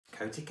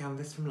coated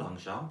canvas from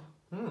Longchamp.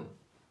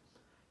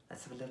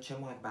 Let's have a little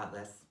chin wag about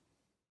this.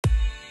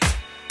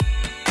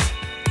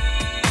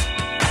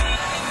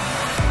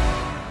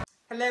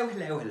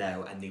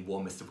 Hello, and the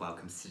warmest of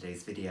welcomes to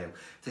today's video.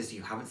 For those of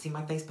you who haven't seen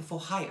my face before,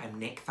 hi, I'm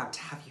Nick, fab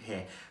to have you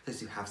here. For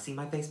those who have seen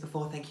my face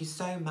before, thank you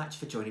so much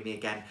for joining me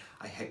again.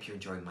 I hope you're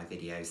enjoying my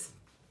videos.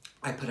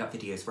 I put up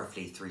videos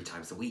roughly 3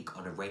 times a week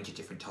on a range of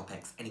different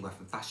topics, anywhere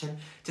from fashion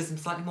to some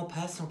slightly more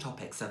personal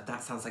topics. So if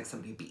that sounds like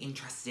something you'd be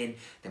interested in,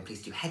 then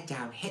please do head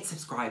down, hit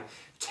subscribe,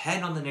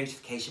 turn on the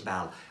notification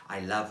bell.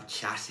 I love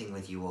chatting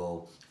with you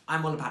all.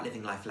 I'm all about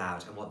living life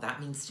loud, and what that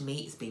means to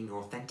me is being your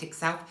authentic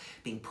self,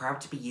 being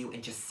proud to be you,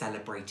 and just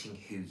celebrating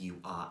who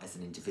you are as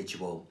an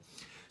individual.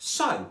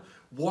 So,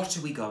 what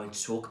are we going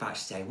to talk about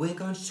today? We're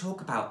going to talk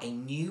about a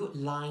new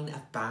line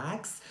of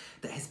bags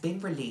that has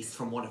been released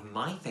from one of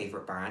my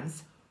favourite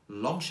brands,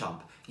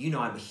 Longchamp. You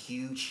know I'm a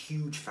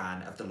huge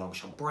fan of the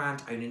Longchamp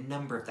brand. I own a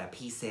number of their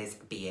pieces,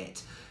 be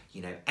it,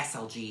 you know,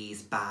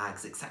 SLGs,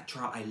 bags,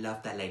 etc. I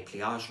love their Le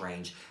Pliage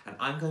range, and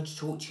I'm going to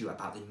talk to you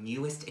about the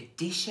newest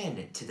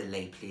addition to the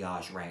Le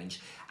Pliage range,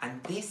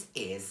 and this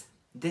is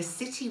the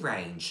City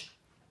range.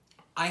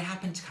 I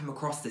happened to come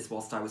across this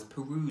whilst I was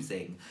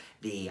perusing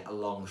the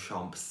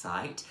Longchamp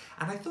site,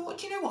 and I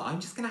thought, you know what,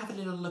 I'm just going to have a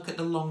little look at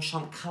the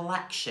Longchamp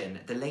collection,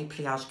 the Le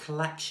Pliage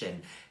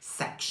collection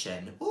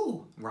section,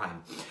 ooh,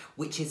 rhyme,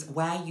 which is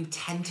where you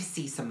tend to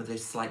see some of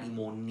those slightly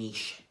more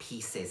niche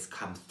pieces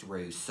come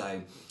through.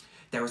 So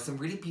there are some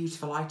really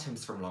beautiful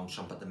items from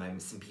Longchamp at the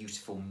moment, some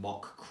beautiful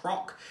mock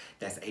croc,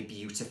 there's a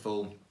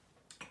beautiful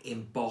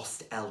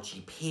embossed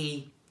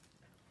LGP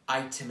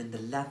item in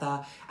the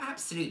leather,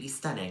 absolutely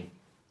stunning.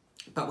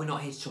 But we're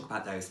not here to talk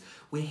about those.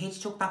 We're here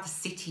to talk about the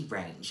City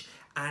range.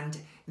 And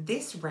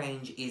this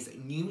range is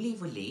newly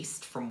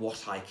released from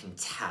what I can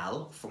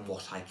tell, from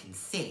what I can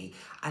see.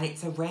 And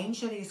it's a range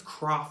that is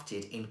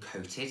crafted in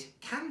coated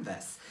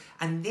canvas.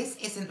 And this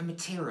isn't a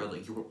material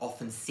that you will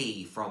often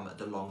see from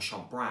the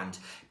Longchamp brand.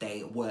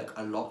 They work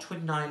a lot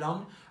with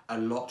nylon, a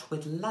lot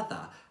with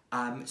leather.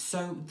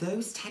 So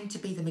those tend to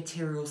be the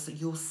materials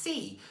that you'll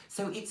see.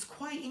 So it's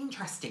quite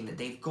interesting that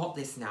they've got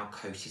this now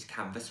coated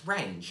canvas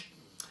range.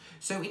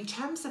 So in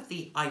terms of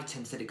the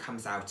items that it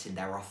comes out in,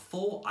 there are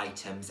 4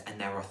 items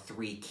and there are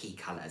 3 key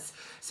colours.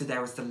 So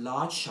there is the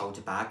large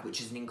shoulder bag,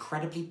 which is an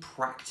incredibly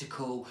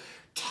practical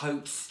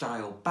tote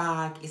style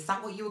bag. Is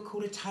that what you would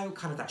call a tote?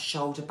 Kind of that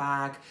shoulder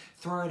bag.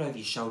 Throw it over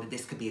your shoulder.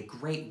 This could be a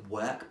great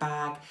work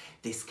bag.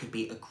 This could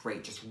be a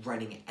great just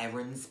running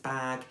errands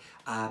bag.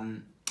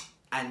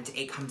 And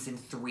it comes in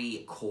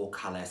 3 core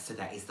colours. So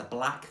there is the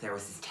black, there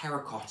is this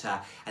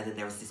terracotta, and then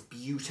there is this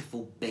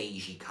beautiful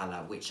beigey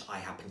colour, which I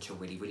happen to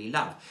really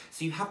love.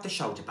 So you have the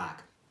shoulder bag.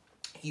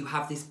 You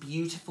have this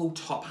beautiful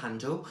top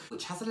handle,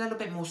 which has a little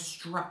bit more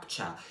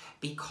structure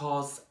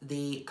because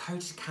the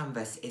coated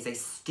canvas is a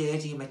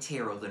sturdier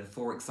material than,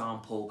 for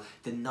example,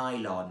 the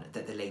nylon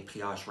that the Le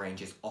Pliage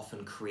range is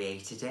often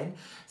created in.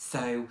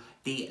 So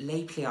the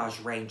Le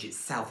Pliage range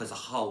itself as a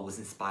whole was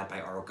inspired by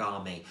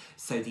origami,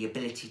 so the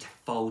ability to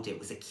fold it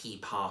was a key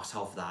part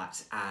of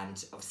that,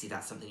 and obviously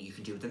that's something you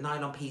can do with the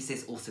nylon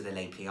pieces. Also the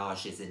Le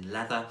Pliages in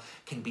leather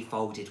can be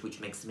folded, which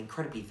makes them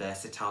incredibly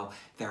versatile,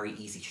 very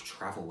easy to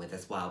travel with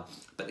as well.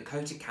 But the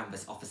coated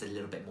canvas offers a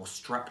little bit more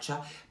structure,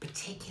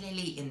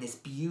 particularly in this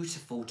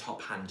beautiful top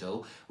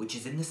handle, which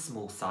is in the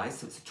small size,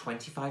 so it's a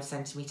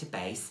 25cm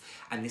base,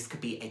 and this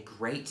could be a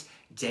great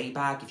day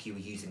bag if you were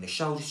using the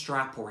shoulder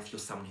strap, or if you're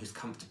someone who's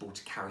comfortable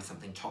to carry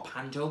something top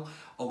handle.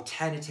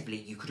 Alternatively,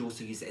 you could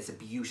also use it as a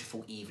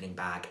beautiful evening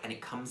bag, and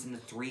it comes in the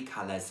 3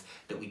 colours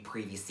that we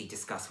previously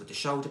discussed with the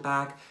shoulder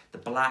bag, the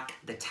black,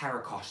 the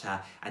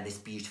terracotta, and this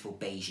beautiful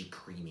beigey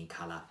creamy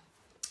colour.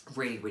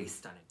 Really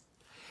stunning.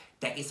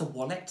 There is a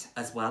wallet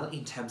as well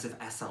in terms of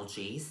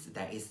SLGs.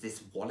 There is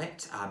this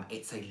wallet.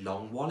 It's a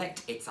long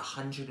wallet. It's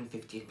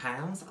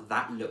 £150.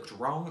 That looked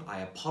wrong. I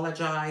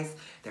apologise.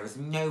 There is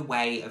no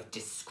way of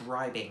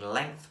describing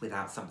length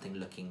without something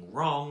looking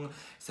wrong.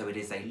 So it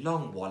is a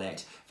long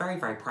wallet. Very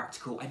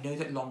practical. I know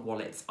that long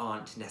wallets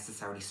aren't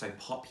necessarily so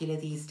popular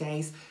these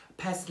days.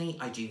 Personally,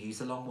 I do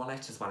use a long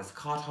wallet as well as a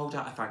card holder.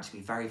 I find it to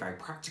be very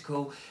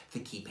practical for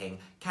keeping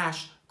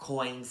cash,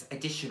 coins,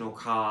 additional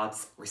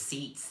cards,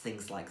 receipts,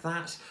 things like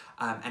that.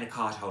 And a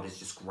card holder is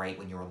just great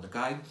when you're on the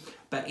go.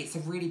 But it's a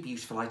really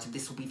beautiful item.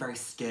 This will be very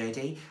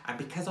sturdy. And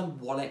because a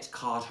wallet,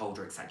 card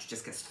holder, etc.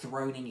 just gets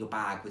thrown in your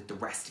bag with the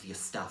rest of your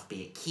stuff,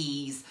 be it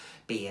keys,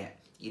 be it,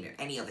 you know,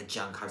 any other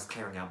junk. I was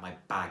clearing out my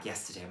bag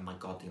yesterday, and my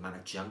God, the amount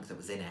of junk that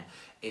was in it.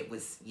 It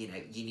was, you know,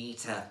 you need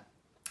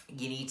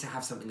to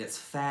have something that's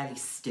fairly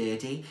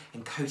sturdy,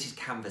 and coated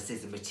canvas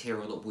is a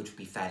material that would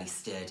be fairly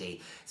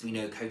sturdy. So we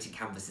know coated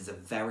canvas is a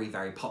very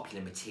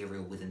popular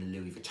material within the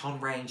Louis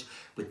Vuitton range,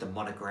 with the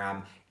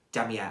monogram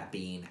Damier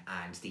Bean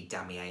and the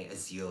Damier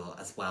Azure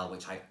as well,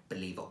 which I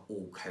believe are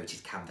all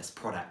coated canvas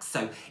products.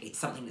 So it's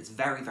something that's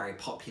very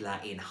popular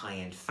in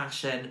high-end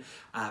fashion.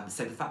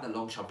 So the fact that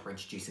Longchamp are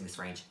introducing this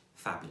range,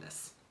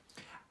 fabulous.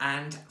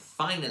 And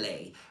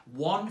finally,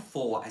 one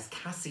for, as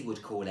Cassie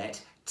would call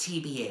it,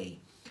 TBE.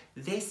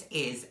 This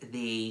is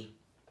the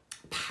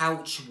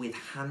pouch with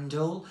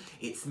handle.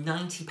 It's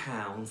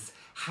 £90.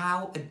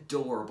 How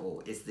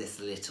adorable is this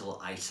little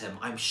item?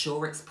 I'm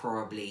sure it's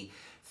probably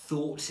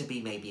thought to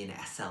be maybe an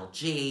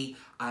SLG.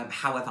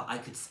 However, I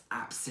could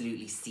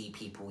absolutely see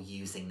people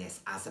using this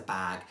as a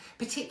bag,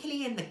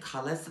 particularly in the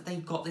colours that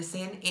they've got this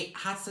in. It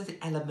has an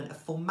element of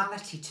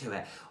formality to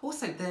it.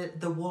 Also,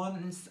 the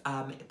ones,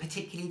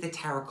 particularly the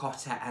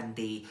terracotta and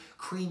the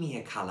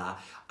creamier colour,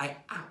 I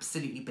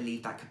absolutely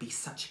believe that could be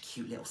such a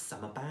cute little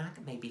summer bag.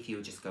 Maybe if you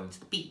were just going to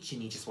the beach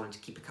and you just wanted to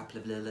keep a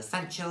couple of little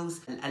essentials,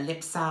 a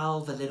lip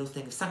salve, a little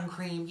thing of sun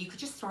cream, you could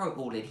just throw it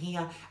all in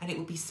here and it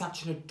would be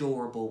such an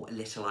adorable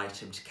little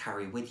item to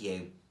carry with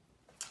you.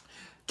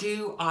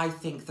 Do I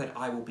think that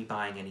I will be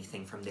buying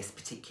anything from this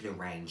particular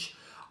range?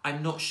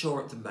 I'm not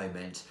sure at the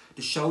moment.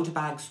 The shoulder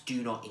bags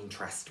do not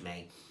interest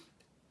me,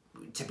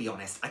 to be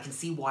honest. I can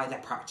see why they're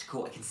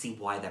practical, I can see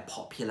why they're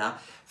popular.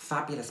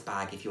 Fabulous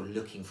bag if you're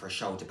looking for a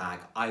shoulder bag.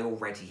 I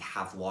already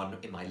have one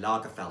in my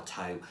Lagerfeld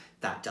tote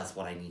that does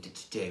what I need it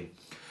to do.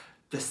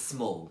 The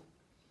small,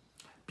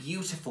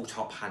 beautiful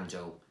top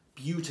handle,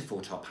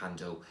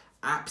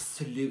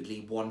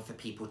 absolutely one for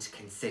people to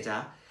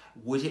consider.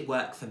 Would it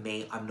work for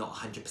me? I'm not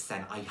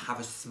 100%. I have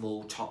a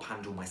small top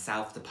handle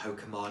myself, the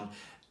Pokemon.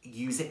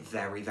 Use it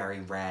very,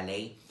 very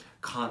rarely.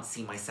 Can't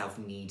see myself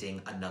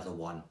needing another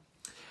one.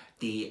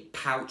 The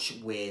pouch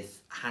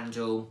with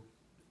handle,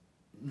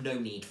 no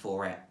need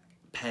for it.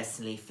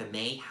 Personally for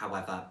me,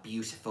 however,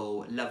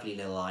 beautiful, lovely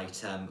little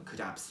item.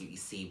 Could absolutely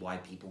see why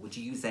people would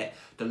use it.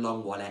 The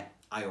long wallet,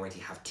 I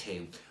already have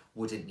two.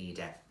 Wouldn't need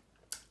it.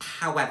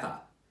 However,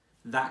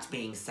 that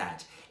being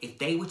said, if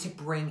they were to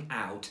bring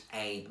out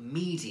a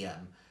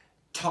medium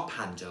top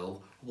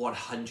handle,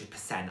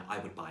 100% I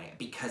would buy it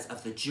because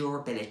of the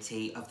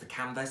durability of the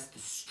canvas, the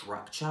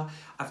structure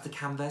of the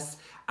canvas,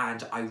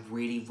 and I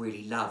really,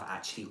 really love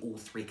actually all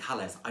three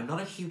colours. I'm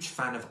not a huge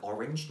fan of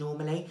orange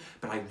normally,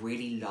 but I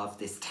really love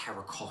this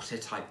terracotta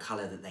type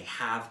colour that they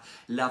have.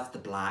 Love the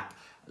black,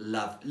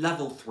 love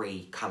all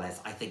three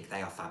colours. I think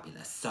they are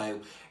fabulous.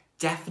 So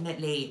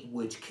definitely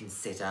would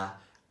consider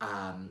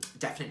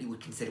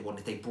one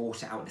if they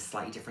brought it out in a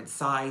slightly different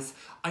size.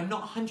 I'm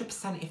not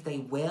 100% if they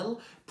will.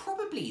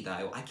 Probably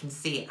though, I can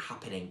see it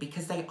happening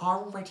because they are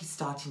already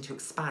starting to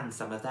expand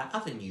some of their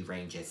other new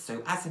ranges.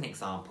 So as an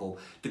example,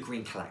 the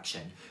Green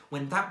Collection.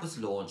 When that was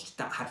launched,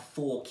 that had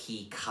 4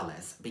 key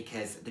colours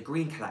because the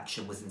Green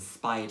Collection was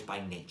inspired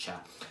by nature.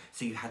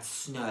 So you had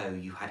snow,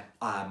 you had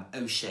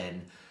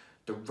ocean.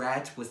 The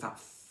red was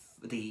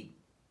the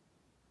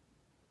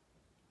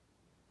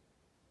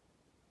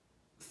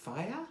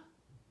fire?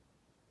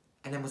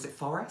 And then was it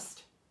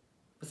forest?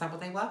 Was that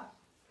what they were?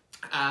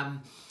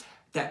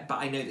 But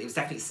I know that it was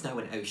definitely snow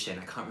and ocean.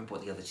 I can't remember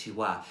what the other two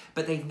were.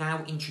 But they've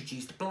now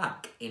introduced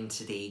black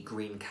into the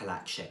Green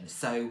Collection.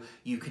 So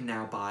you can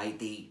now buy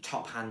the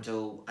top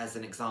handle, as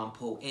an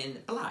example, in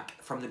black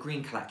from the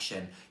Green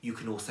Collection. You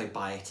can also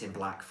buy it in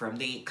black from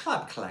the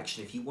Club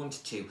Collection if you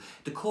wanted to.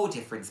 The core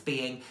difference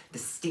being the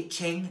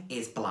stitching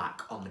is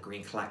black on the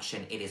Green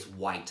Collection. It is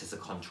white as a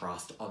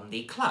contrast on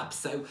the Club.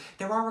 So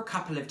there are a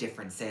couple of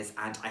differences,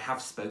 and I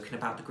have spoken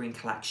about the Green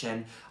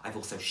Collection. I've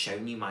also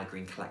shown you my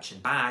Green Collection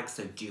bag,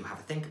 so do have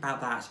a think about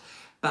that.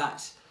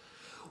 But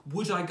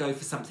would I go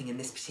for something in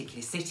this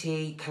particular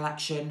city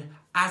collection?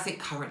 As it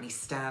currently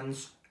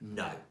stands,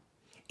 no.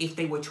 If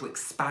they were to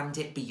expand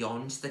it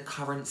beyond the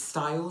current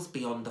styles,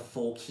 beyond the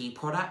 4 key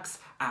products,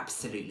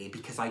 absolutely,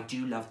 because I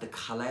do love the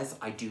colours,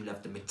 I do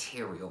love the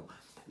material.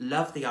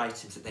 Love the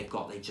items that they've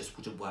got, they just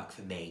wouldn't work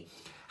for me.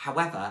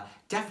 However,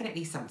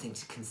 definitely something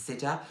to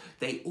consider.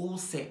 They all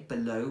sit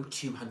below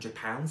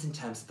 £200 in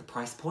terms of the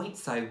price point,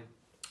 so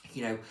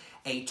you know,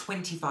 a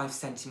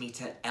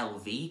 25cm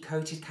LV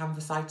coated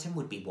canvas item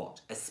would be what?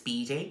 A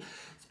Speedy.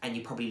 And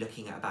you're probably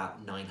looking at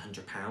about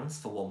 £900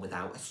 for one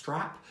without a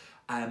strap.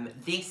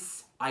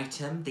 This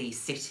item, the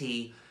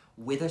City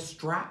with a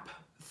strap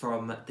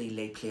from the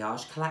Le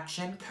Pliage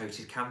collection,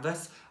 coated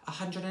canvas,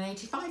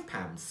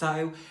 £185.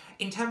 So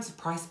in terms of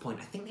price point,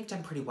 I think they've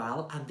done pretty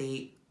well, and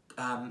the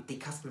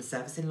customer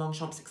service in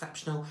Longchamp's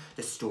exceptional,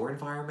 the store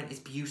environment is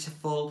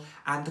beautiful,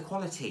 and the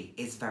quality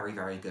is very,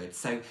 very good.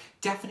 So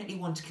definitely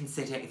one to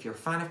consider if you're a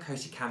fan of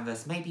coated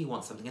canvas. Maybe you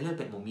want something a little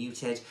bit more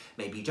muted,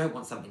 maybe you don't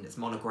want something that's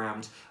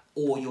monogrammed,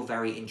 or you're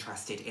very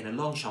interested in a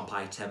Longchamp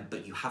item,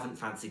 but you haven't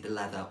fancied the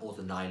leather or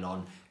the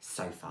nylon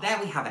so far. There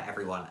we have it,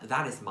 everyone.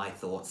 That is my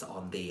thoughts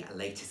on the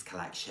latest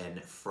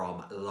collection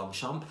from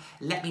Longchamp.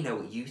 Let me know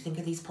what you think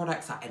of these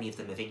products. Are any of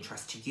them of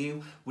interest to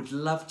you? Would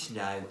love to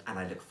know, and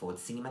I look forward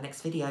to seeing you in my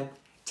next video.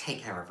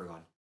 Take care,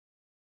 everyone.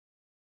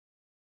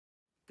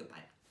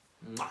 Goodbye.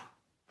 Mwah.